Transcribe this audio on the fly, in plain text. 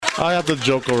I have to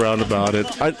joke around about it.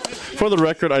 For the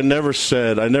record, I never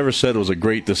said it was a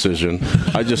great decision.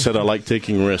 I just said I like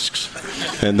taking risks,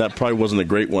 and that probably wasn't a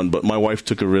great one. But my wife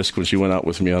took a risk when she went out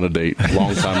with me on a date a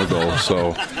long time ago.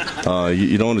 So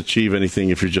you don't achieve anything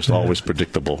if you're just always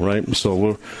predictable, right?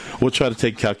 So we'll try to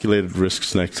take calculated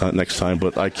risks next time.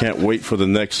 But I can't wait for the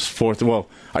next fourth. Well,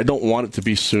 I don't want it to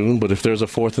be soon, but if there's a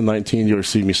 4th and 19, you'll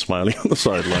see me smiling on the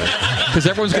sideline. Because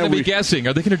everyone's going to be guessing.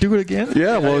 Are they going to do it again?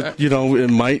 Yeah, well, it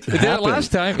might happen. They did it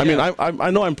last time. I mean, I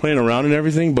know I'm playing around and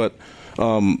everything, but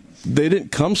they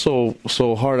didn't come so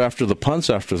hard after the punts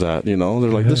after that. They're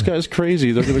like, this guy's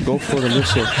crazy. They're going to go for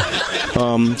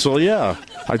it. So yeah.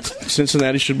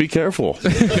 Cincinnati should be careful.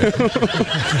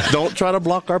 Don't try to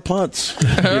block our punts,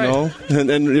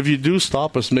 And if you do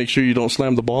stop us, make sure you don't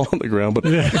slam the ball on the ground. But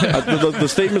the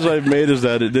statements I've made is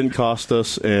that it didn't cost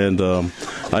us, and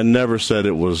I never said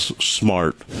it was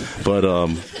smart. But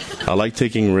I like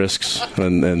taking risks,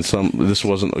 and this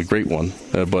wasn't a great one.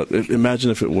 But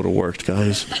imagine if it would have worked,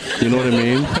 guys. You know what I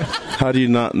mean? How do you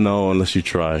not know unless you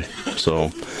try?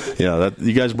 So, yeah,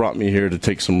 you guys brought me here to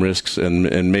take some risks,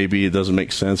 and maybe it doesn't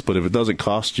make sense, but if it doesn't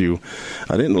cost you,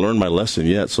 I didn't learn my lesson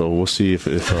yet, so we'll see if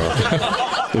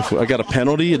I got a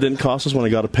penalty. It didn't cost us when I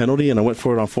got a penalty, and I went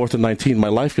for it on 4th and 19. My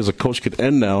life as a coach could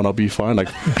end now, and I'll be fine.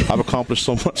 I've accomplished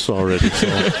so much already. So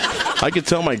I could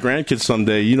tell my grandkids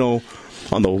someday,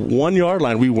 on the 1-yard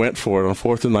line, we went for it on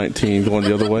 4th and 19, going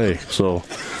the other way. So,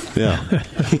 yeah.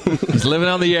 He's living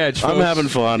on the edge, folks. I'm having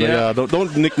fun. Yeah.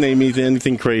 Don't nickname me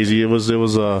anything crazy. It was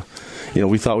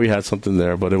we thought we had something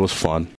there, but it was fun.